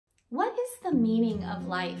What is the meaning of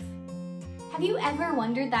life? Have you ever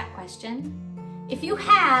wondered that question? If you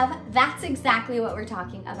have, that's exactly what we're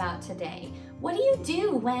talking about today. What do you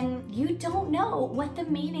do when you don't know what the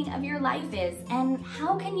meaning of your life is, and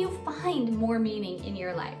how can you find more meaning in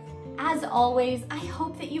your life? As always, I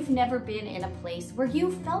hope that you've never been in a place where you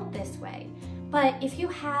felt this way. But if you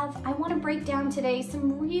have, I want to break down today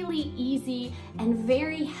some really easy and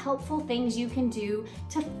very helpful things you can do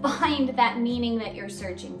to find that meaning that you're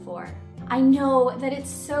searching for. I know that it's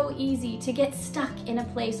so easy to get stuck in a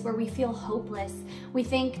place where we feel hopeless. We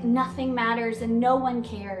think nothing matters and no one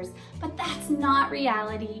cares, but that's not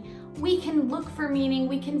reality. We can look for meaning,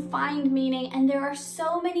 we can find meaning, and there are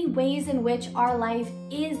so many ways in which our life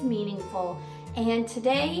is meaningful. And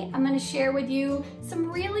today I'm going to share with you some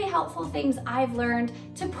really helpful things I've learned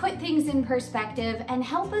to put things in perspective and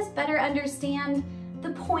help us better understand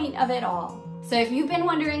the point of it all. So if you've been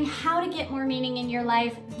wondering how to get more meaning in your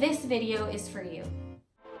life, this video is for you.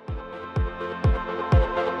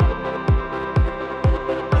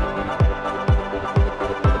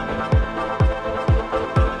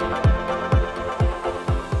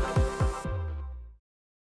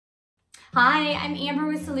 Hi, I'm Amber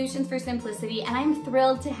with Solutions for Simplicity, and I'm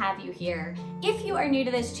thrilled to have you here. If you are new to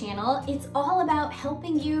this channel, it's all about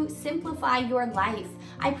helping you simplify your life.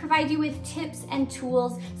 I provide you with tips and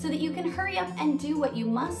tools so that you can hurry up and do what you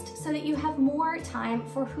must so that you have more time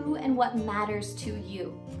for who and what matters to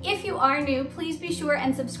you. If you are new, please be sure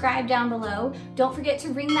and subscribe down below. Don't forget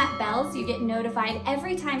to ring that bell so you get notified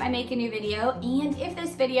every time I make a new video. And if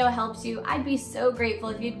this video helps you, I'd be so grateful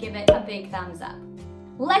if you'd give it a big thumbs up.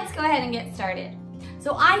 Let's go ahead and get started.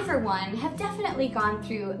 So I, for one, have definitely gone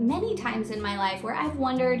through many times in my life where I've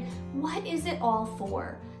wondered, what is it all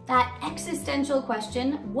for? That existential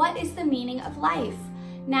question, what is the meaning of life?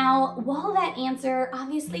 Now, while that answer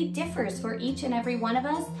obviously differs for each and every one of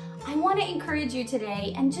us, I want to encourage you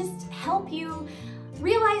today and just help you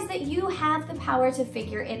realize that you have the power to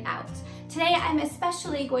figure it out. Today, I'm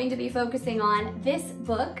especially going to be focusing on this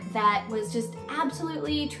book that was just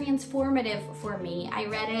absolutely transformative for me. I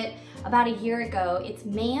read it about a year ago. It's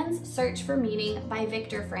Man's Search for Meaning by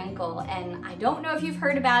Viktor Frankl. And I don't know if you've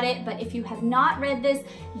heard about it, but if you have not read this,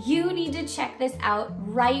 you need to check this out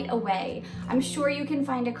right away. I'm sure you can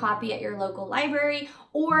find a copy at your local library,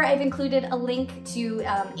 or I've included a link to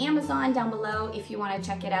Amazon down below if you want to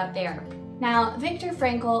check it out there. Now, Viktor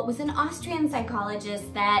Frankl was an Austrian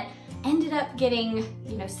psychologist that ended up getting,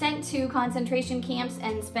 sent to concentration camps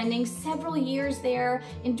and spending several years there,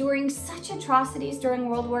 enduring such atrocities during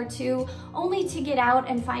World War II, only to get out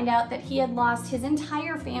and find out that he had lost his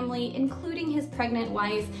entire family, including his pregnant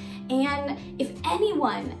wife. And if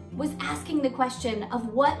anyone was asking the question of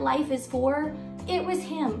what life is for, it was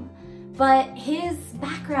him. But his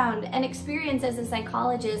background and experience as a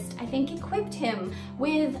psychologist, I think, equipped him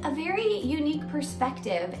with a very unique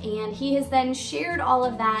perspective, and he has then shared all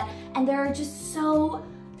of that, and there are just so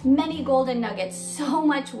many golden nuggets, so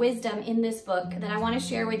much wisdom in this book that I want to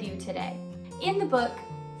share with you today. In the book,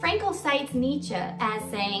 Frankl cites Nietzsche as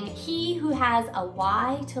saying, "He who has a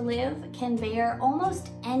why to live can bear almost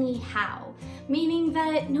any how," meaning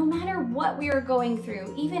that no matter what we are going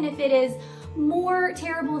through, even if it is more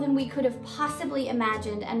terrible than we could have possibly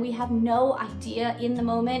imagined and we have no idea in the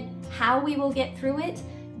moment how we will get through it,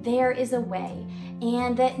 there is a way.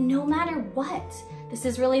 And that no matter what, this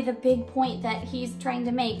is really the big point that he's trying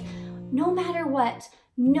to make, no matter what,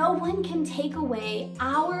 no one can take away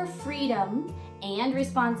our freedom and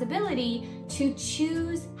responsibility to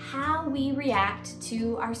choose how we react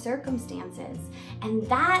to our circumstances. And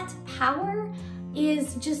that power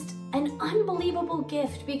is just an unbelievable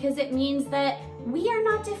gift, because it means that we are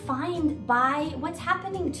not defined by what's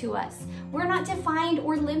happening to us. We're not defined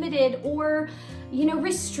or limited or,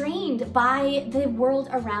 restrained by the world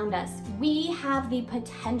around us. We have the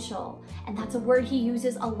potential, and that's a word he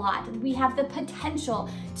uses a lot. We have the potential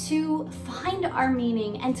to find our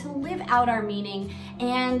meaning and to live out our meaning,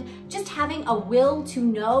 and just having a will to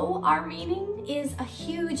know our meaning is a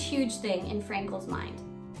huge, huge thing in Frankl's mind.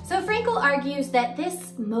 So Frankl argues that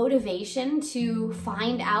this motivation to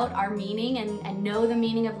find out our meaning and know the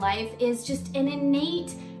meaning of life is just an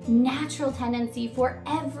innate, natural tendency for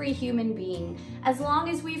every human being. As long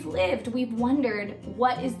as we've lived, we've wondered,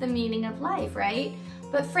 what is the meaning of life, right?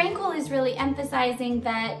 But Frankl is really emphasizing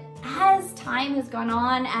that as time has gone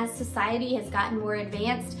on, as society has gotten more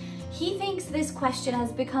advanced, he thinks this question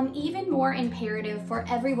has become even more imperative for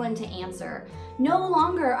everyone to answer. No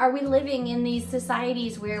longer are we living in these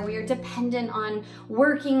societies where we are dependent on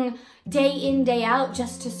working day in, day out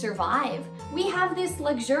just to survive. We have this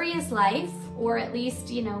luxurious life, or at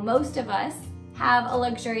least, most of us have a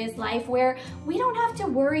luxurious life where we don't have to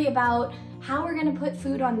worry about how we're going to put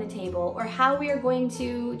food on the table or how we are going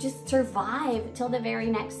to just survive till the very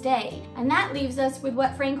next day. And that leaves us with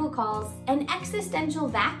what Frankl calls an existential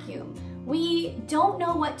vacuum. We don't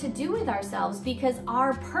know what to do with ourselves because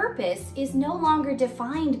our purpose is no longer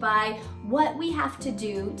defined by what we have to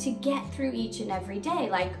do to get through each and every day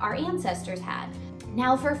like our ancestors had.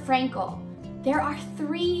 Now for Frankl, there are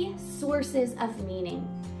 3 sources of meaning.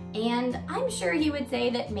 And I'm sure he would say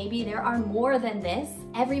that maybe there are more than this.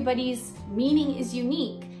 Everybody's meaning is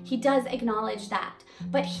unique. He does acknowledge that.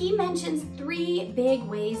 But he mentions 3 big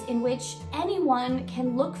ways in which anyone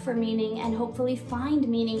can look for meaning and hopefully find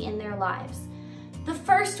meaning in their lives. The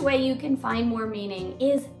first way you can find more meaning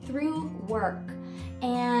is through work.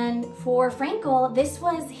 And for Frankl, this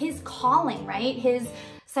was his calling, right? His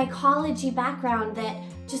psychology background that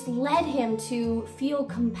just led him to feel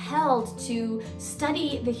compelled to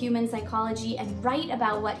study the human psychology and write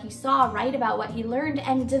about what he saw, write about what he learned,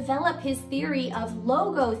 and develop his theory of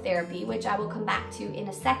logotherapy, which I will come back to in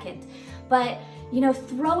a second. But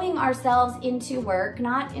throwing ourselves into work,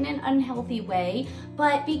 not in an unhealthy way,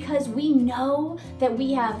 but because we know that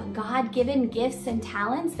we have God-given gifts and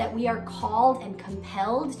talents that we are called and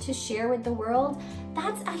compelled to share with the world,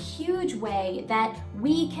 that's a huge way that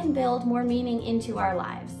we can build more meaning into our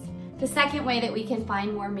lives. The second way that we can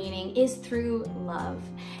find more meaning is through love.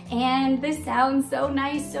 And this sounds so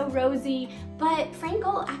nice, so rosy, but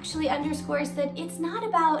Frankl actually underscores that it's not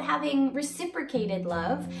about having reciprocated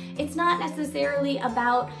love. It's not necessarily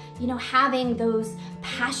about, having those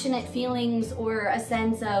passionate feelings or a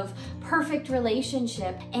sense of perfect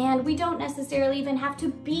relationship. And we don't necessarily even have to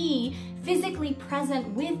be physically present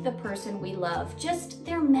with the person we love. Just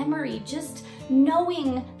their memory, just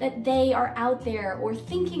knowing that they are out there or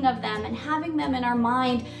thinking of them and having them in our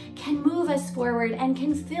mind can move us forward and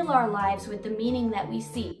can fill our lives with the meaning that we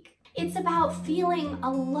seek. It's about feeling a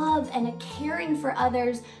love and a caring for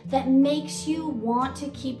others that makes you want to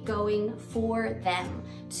keep going for them,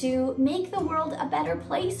 to make the world a better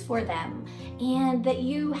place for them, and that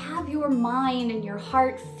you have your mind and your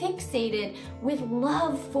heart fixated with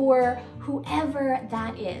love for whoever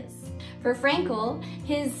that is. For Frankl,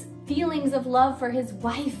 his feelings of love for his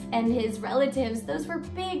wife and his relatives, those were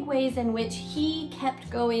big ways in which he kept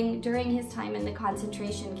going during his time in the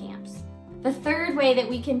concentration camps. The third way that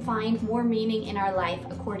we can find more meaning in our life,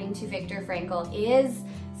 according to Viktor Frankl, is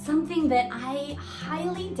something that I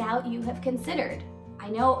highly doubt you have considered. I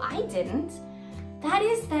know I didn't. That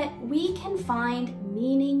is that we can find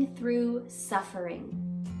meaning through suffering.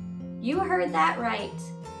 You heard that right.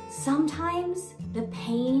 Sometimes the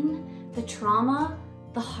pain, the trauma,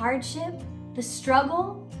 the hardship, the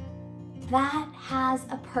struggle, that has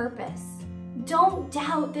a purpose. Don't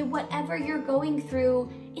doubt that whatever you're going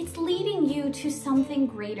through, it's leading you to something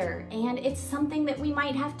greater, and it's something that we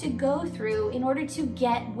might have to go through in order to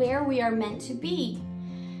get where we are meant to be.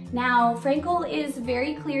 Now, Frankl is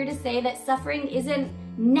very clear to say that suffering isn't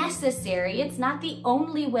necessary. It's not the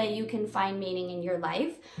only way you can find meaning in your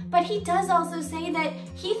life, but he does also say that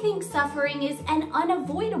he thinks suffering is an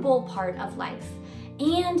unavoidable part of life.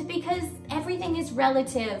 And because everything is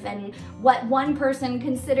relative and what one person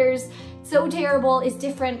considers so terrible is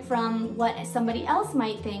different from what somebody else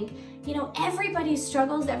might think, everybody's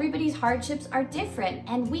struggles, everybody's hardships are different,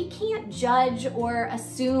 and we can't judge or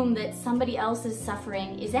assume that somebody else's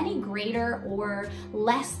suffering is any greater or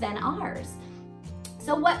less than ours.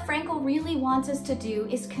 So what Frankl really wants us to do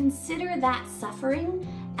is consider that suffering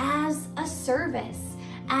as a service,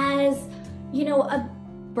 as, a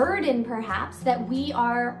burden perhaps that we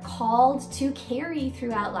are called to carry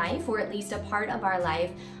throughout life, or at least a part of our life,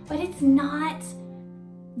 but it's not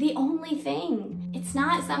the only thing. It's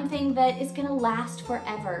not something that is gonna last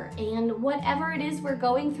forever. And whatever it is we're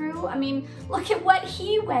going through, look at what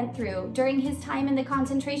he went through during his time in the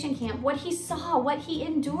concentration camp, what he saw, what he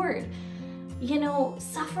endured.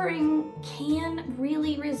 Suffering can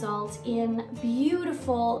really result in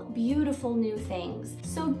beautiful, beautiful new things.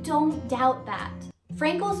 So don't doubt that.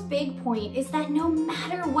 Frankl's big point is that no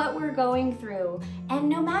matter what we're going through, and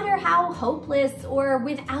no matter how hopeless or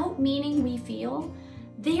without meaning we feel,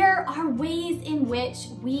 there are ways in which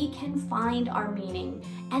we can find our meaning,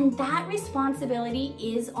 and that responsibility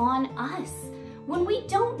is on us. When we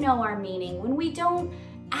don't know our meaning, when we don't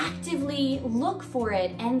actively look for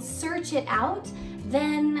it and search it out,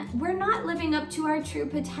 then we're not living up to our true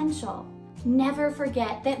potential. Never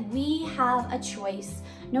forget that we have a choice.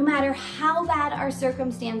 No matter how bad our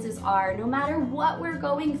circumstances are, no matter what we're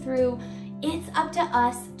going through, it's up to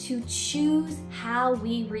us to choose how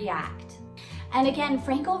we react. And again,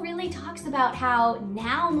 Frankl really talks about how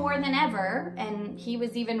now more than ever, and he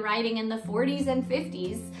was even writing in the 40s and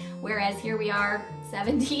 50s, whereas here we are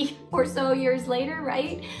 70 or so years later,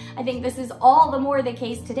 right? I think this is all the more the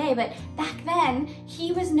case today, but back then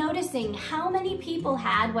he was noticing how many people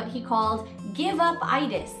had what he called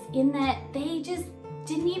give-up-itis, in that they just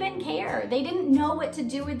didn't even care. They didn't know what to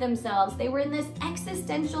do with themselves. They were in this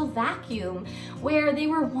existential vacuum where they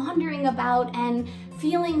were wandering about and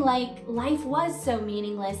feeling like life was so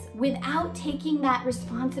meaningless without taking that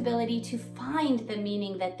responsibility to find the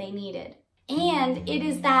meaning that they needed. And it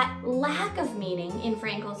is that lack of meaning in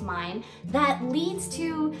Frankl's mind that leads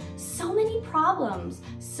to so many problems,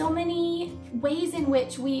 so many ways in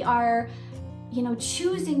which we are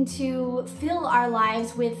choosing to fill our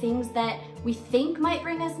lives with things that we think might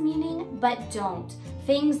bring us meaning, but don't.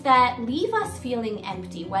 Things that leave us feeling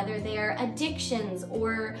empty, whether they're addictions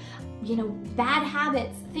or, bad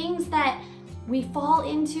habits, things that we fall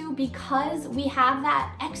into because we have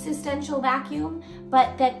that existential vacuum,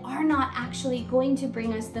 but that are not actually going to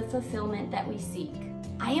bring us the fulfillment that we seek.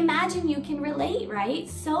 I imagine you can relate, right?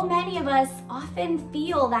 So many of us often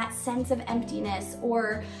feel that sense of emptiness,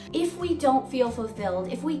 or if we don't feel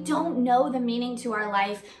fulfilled, if we don't know the meaning to our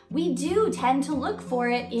life, we do tend to look for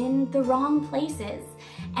it in the wrong places.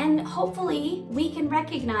 And hopefully we can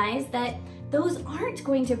recognize that those aren't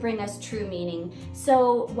going to bring us true meaning.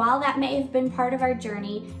 So while that may have been part of our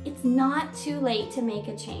journey, it's not too late to make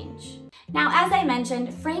a change. Now, as I mentioned,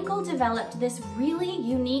 Frankl developed this really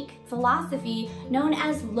unique philosophy known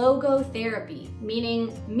as logotherapy,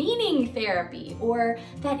 meaning meaning therapy, or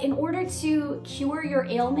that in order to cure your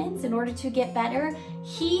ailments, in order to get better,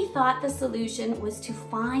 he thought the solution was to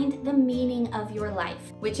find the meaning of your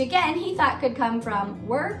life, which again, he thought could come from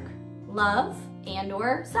work, love,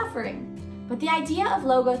 and/or suffering. But the idea of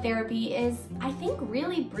logotherapy is, I think,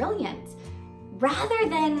 really brilliant. Rather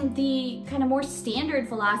than the kind of more standard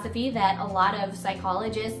philosophy that a lot of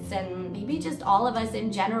psychologists and maybe just all of us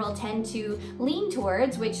in general tend to lean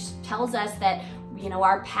towards, which tells us that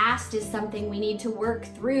our past is something we need to work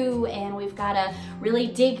through and we've got to really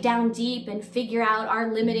dig down deep and figure out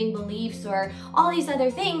our limiting beliefs or all these other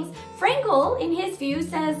things. Frankl, in his view,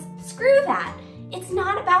 says, screw that. It's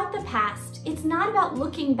not about the past. It's not about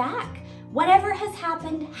looking back. Whatever has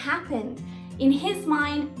happened, happened. In his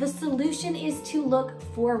mind, the solution is to look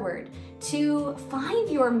forward, to find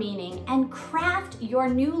your meaning and craft your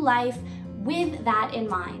new life with that in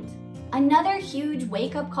mind. Another huge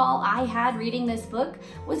wake-up call I had reading this book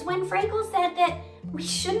was when Frankl said that we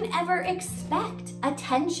shouldn't ever expect a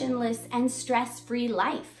tensionless and stress-free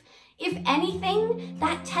life. If anything,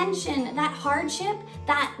 that tension, that hardship,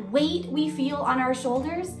 that weight we feel on our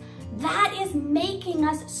shoulders, that is making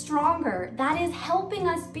us stronger. That is helping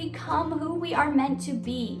us become who we are meant to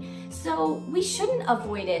be. So we shouldn't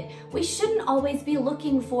avoid it. We shouldn't always be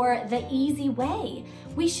looking for the easy way.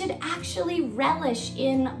 We should actually relish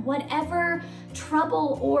in whatever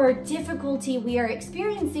trouble or difficulty we are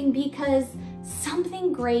experiencing, because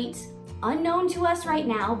something great, unknown to us right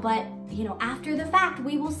now, but after the fact,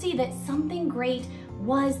 we will see that something great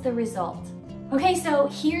was the result. Okay, so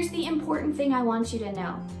here's the important thing I want you to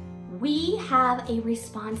know. We have a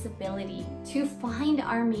responsibility to find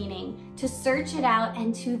our meaning, to search it out,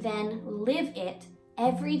 and to then live it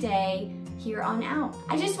every day here on out.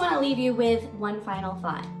 I just want to leave you with one final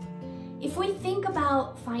thought. If we think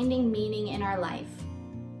about finding meaning in our life,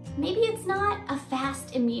 maybe it's not a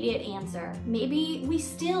fast, immediate answer. Maybe we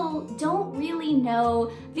still don't really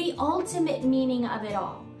know the ultimate meaning of it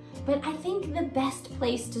all. But I think the best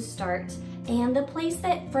place to start, and the place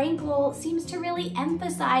that Frankl seems to really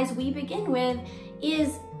emphasize we begin with,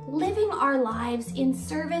 is living our lives in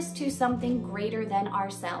service to something greater than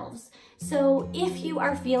ourselves. So if you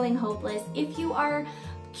are feeling hopeless, if you are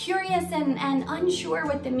curious and unsure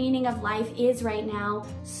what the meaning of life is right now,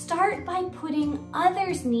 start by putting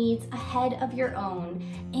others' needs ahead of your own.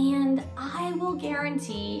 And I will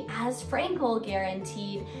guarantee, as Frankl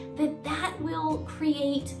guaranteed, that that will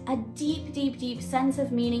create a deep, deep, deep sense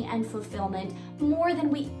of meaning and fulfillment, more than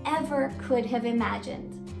we ever could have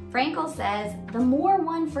imagined. Frankl says, the more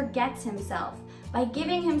one forgets himself by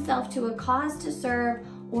giving himself to a cause to serve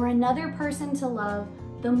or another person to love,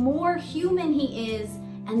 the more human he is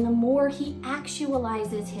and the more he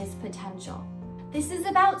actualizes his potential. This is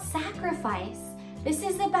about sacrifice. This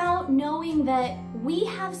is about knowing that we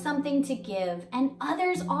have something to give and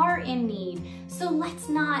others are in need. So let's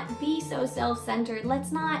not be so self-centered.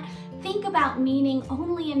 Let's not think about meaning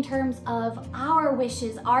only in terms of our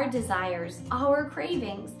wishes, our desires, our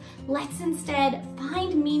cravings. Let's instead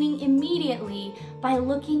find meaning immediately by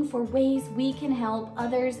looking for ways we can help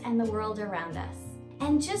others and the world around us.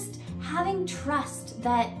 And just having trust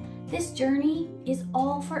that this journey is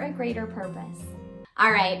all for a greater purpose.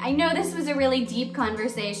 All right, I know this was a really deep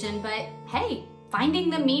conversation, but hey, finding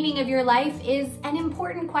the meaning of your life is an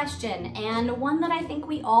important question and one that I think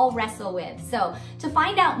we all wrestle with. So to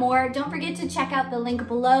find out more, don't forget to check out the link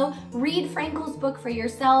below. Read Frankl's book for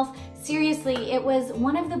yourself. Seriously, it was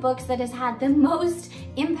one of the books that has had the most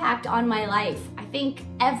impact on my life, I think,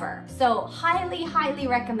 ever. So highly, highly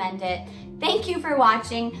recommend it. Thank you for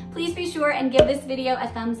watching. Please be sure and give this video a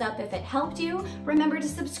thumbs up if it helped you. Remember to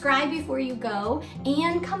subscribe before you go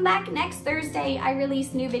and come back next Thursday. I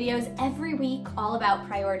release new videos every week all about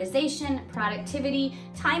prioritization, productivity,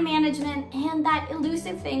 time management, and that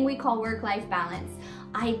elusive thing we call work-life balance.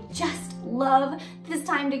 I just love this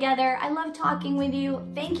time together. I love talking with you.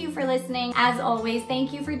 Thank you for listening. As always,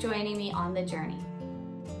 thank you for joining me on the journey.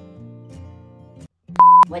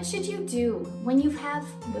 What should you do when you have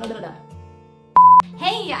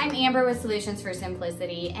Hey, I'm Amber with Solutions for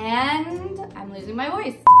Simplicity, and I'm losing my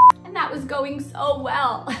voice. And that was going so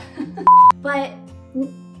well. But,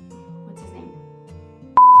 what's his name?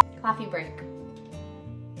 Coffee break.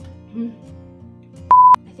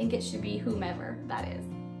 I think it should be whomever that is.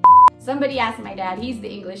 Somebody asked my dad, he's the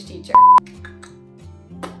English teacher.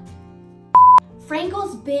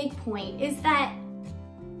 Frankl's big point is that,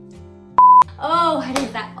 oh, how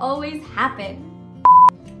does that always happen?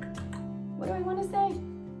 What do I want to say?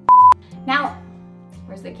 Now,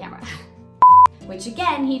 where's the camera? Which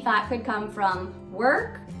again, he thought could come from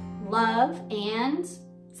work, love, and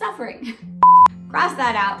suffering. Cross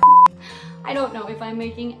that out. I don't know if I'm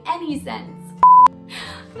making any sense.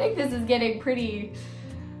 I think this is getting pretty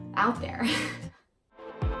out there.